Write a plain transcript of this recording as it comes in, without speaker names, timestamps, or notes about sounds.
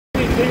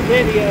2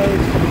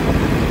 videos.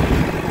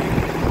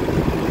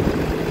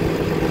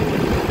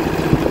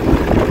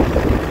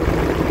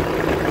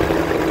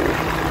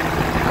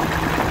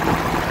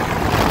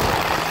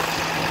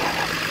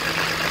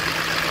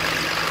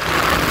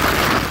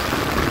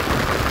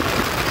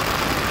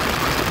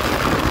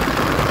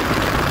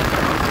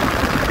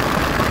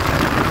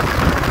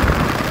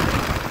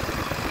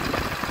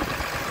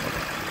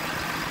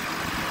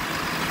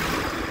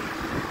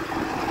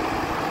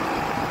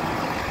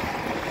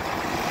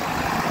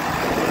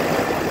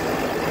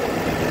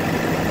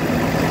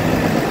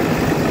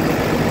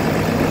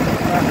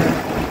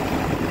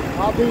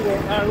 I'll do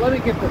that. Let me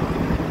get the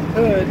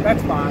hood.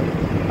 That's fine.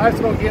 I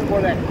just gonna get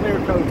where that clear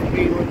coat's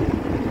peeling.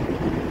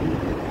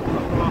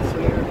 Across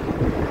here.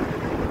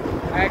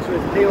 Actually,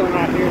 it's peeling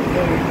right here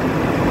too.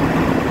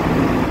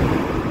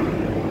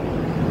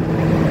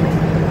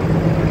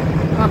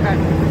 Okay.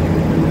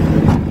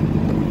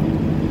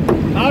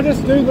 I'll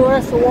just do the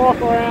rest of the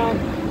walk around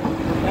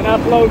and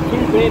upload 2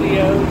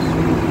 videos.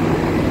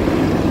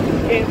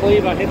 Can't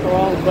believe I hit the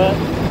wrong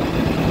button.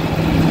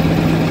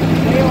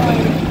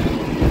 Anyway.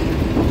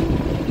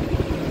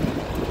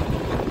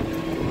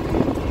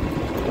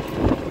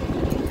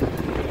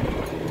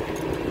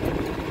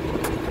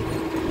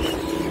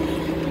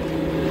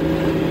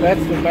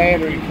 That's the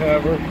battery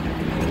cover.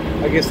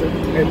 I guess it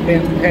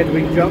had to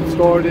be jump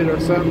started or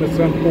something at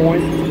some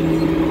point.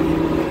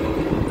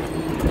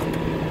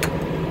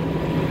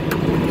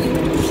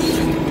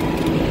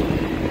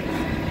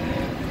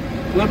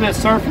 A little bit of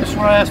surface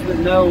rust, but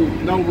no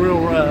real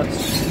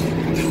rust.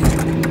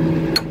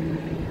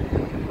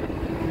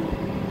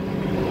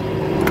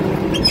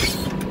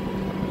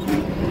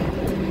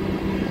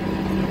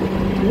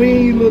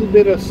 Wee little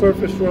bit of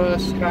surface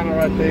rust, kind of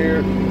right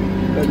there.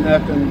 But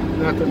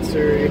nothing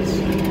serious.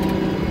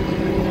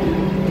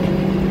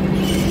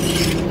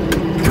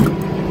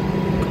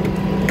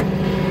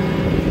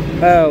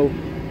 Oh,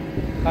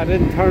 I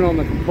didn't turn on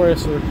the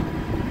compressor.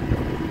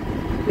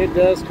 It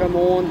does come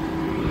on.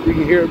 You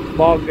can hear it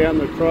bog down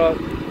the truck.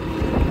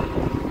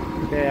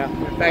 Yeah,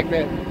 in fact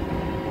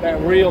that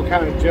reel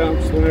kind of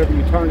jumps whenever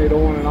you turn it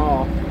on and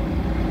off.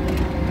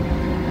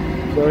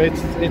 So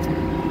it's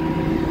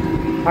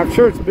I'm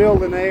sure it's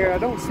building air. I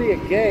don't see a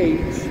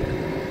gauge.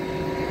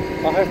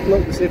 I'll have to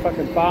look to see if I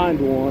can find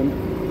one.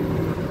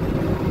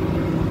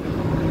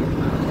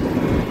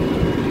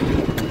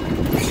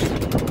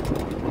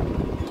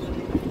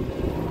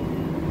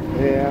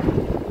 Yeah,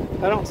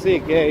 I don't see a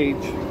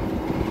gauge.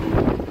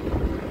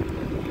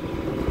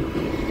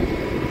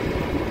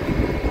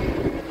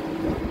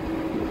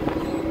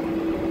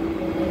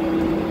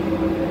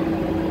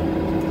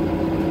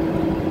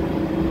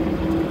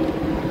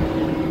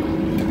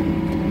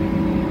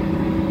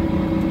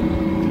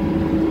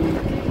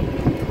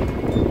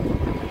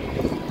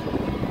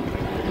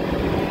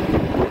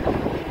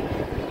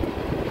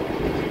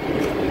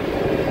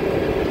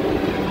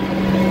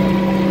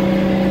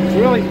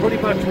 Really pretty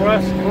much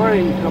rust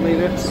free. I mean,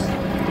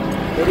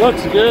 it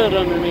looks good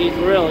underneath,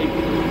 really.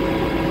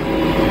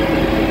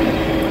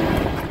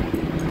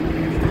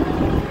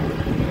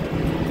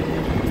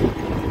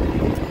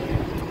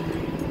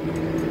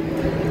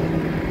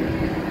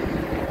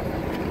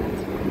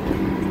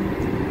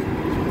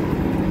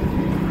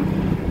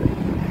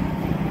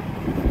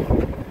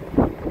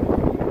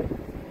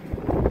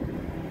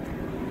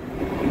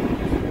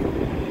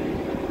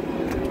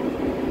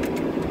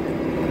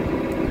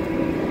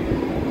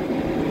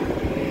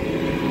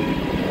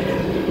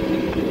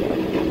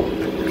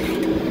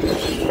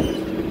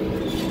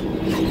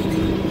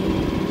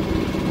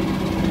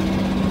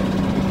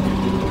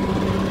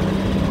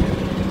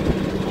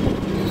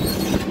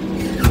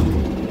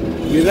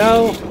 You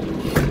know,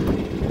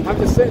 I'm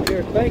just sitting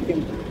here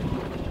thinking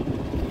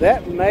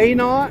that may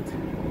not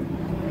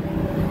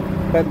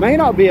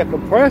be a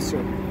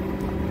compressor.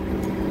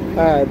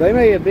 They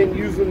may have been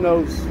using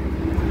those,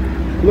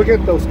 look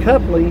at those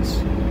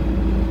couplings.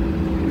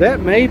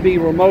 That may be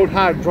remote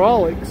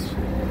hydraulics,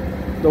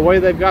 the way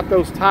they've got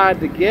those tied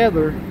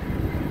together.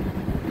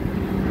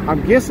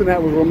 I'm guessing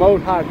that was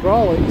remote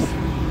hydraulics.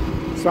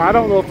 So I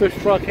don't know if this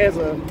truck has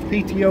a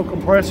PTO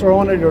compressor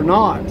on it or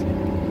not.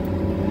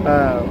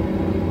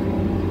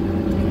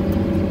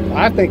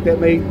 I think that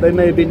they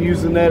may have been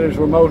using that as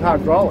remote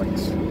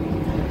hydraulics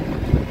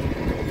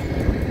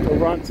to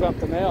run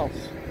something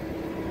else,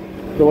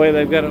 the way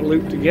they've got it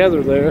looped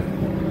together there.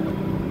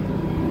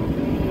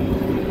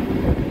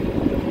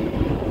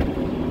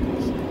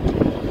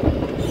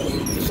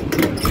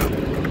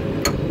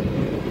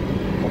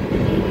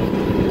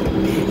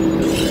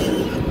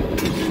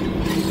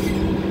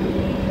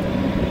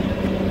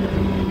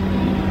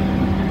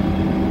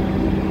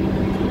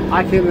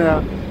 I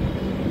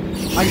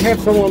can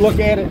have someone look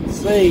at it and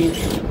see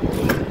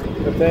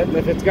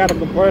if it's got a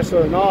compressor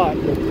or not.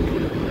 But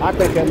I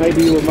think that may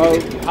be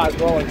remote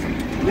hydraulics.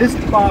 This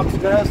box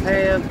does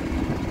have,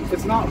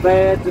 it's not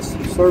bad, just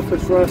some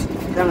surface rust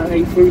kind of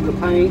ate through the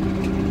paint.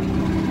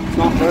 It's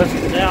not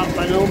rusted out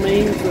by no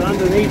means, but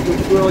underneath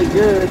it's really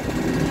good.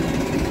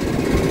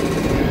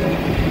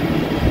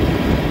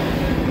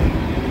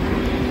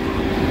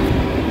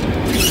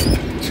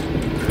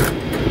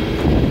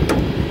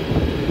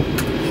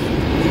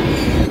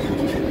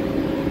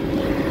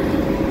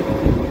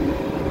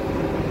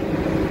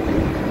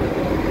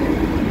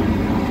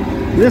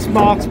 This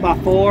box by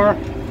far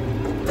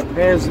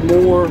has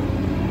more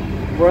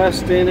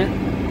rust in it.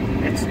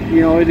 It's,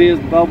 you know, it is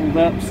bubbled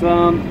up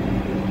some.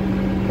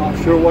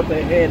 Not sure what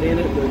they had in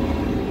it,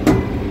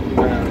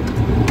 but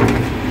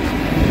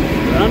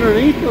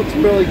underneath looks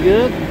really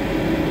good.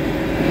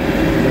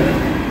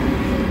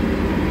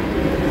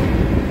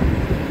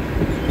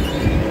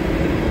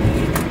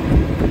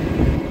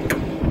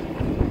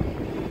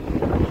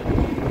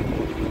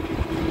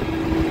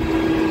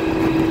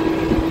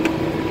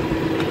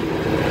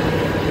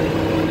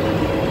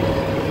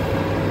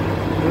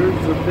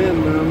 There's the VIN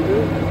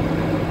number.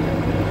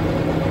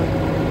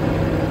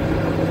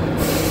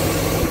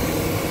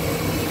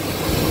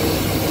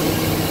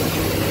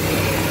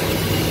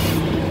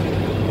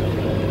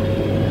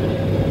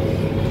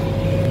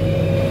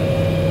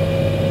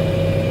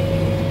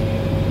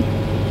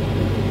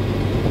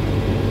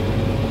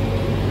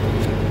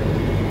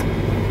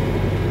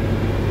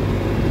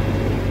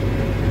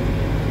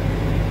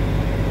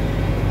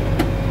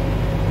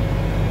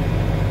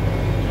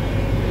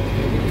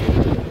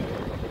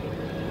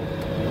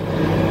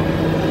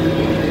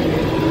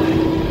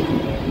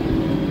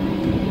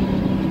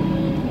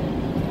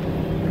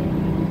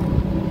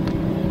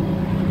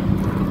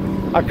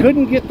 I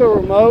couldn't get the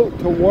remote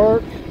to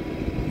work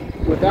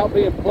without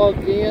being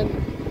plugged in.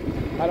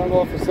 I don't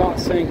know if it's not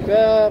synced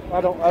up.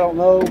 I don't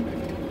know.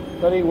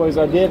 But anyways,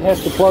 I did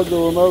have to plug the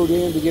remote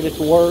in to get it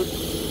to work.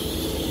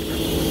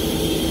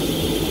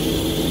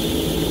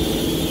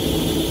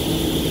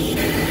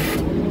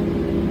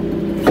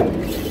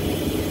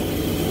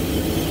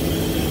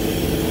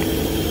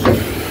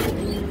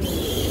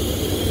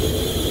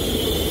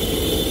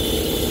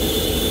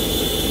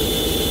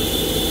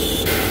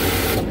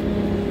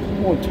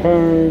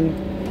 Turn.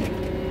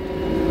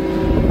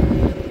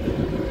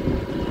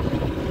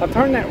 I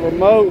turned that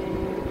remote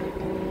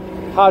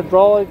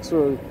hydraulics,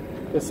 or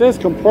it says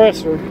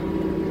compressor,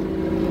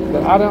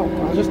 but I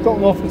just don't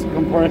know if it's a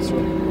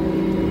compressor.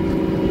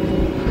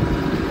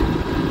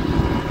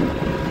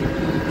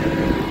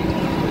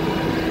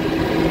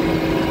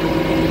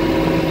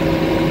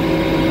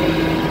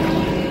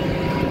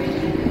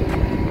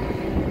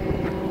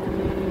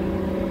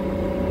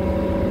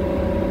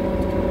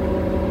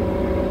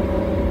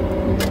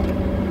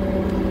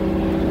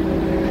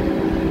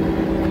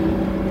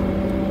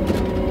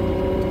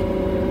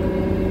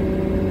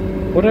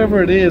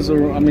 Whatever it is,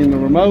 I mean, the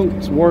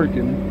remote's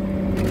working.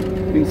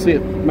 You can see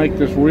it make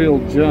this real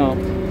jump.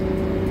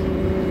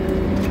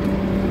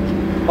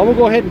 I'm gonna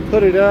go ahead and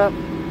put it up.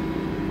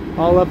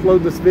 I'll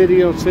upload this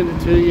video and send it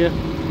to you.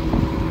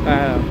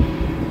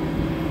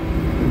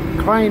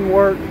 Crane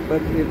worked,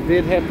 but it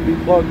did have to be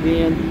plugged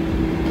in.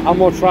 I'm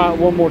gonna try it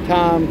one more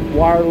time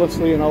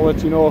wirelessly, and I'll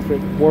let you know if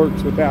it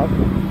works without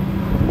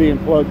being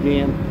plugged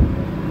in.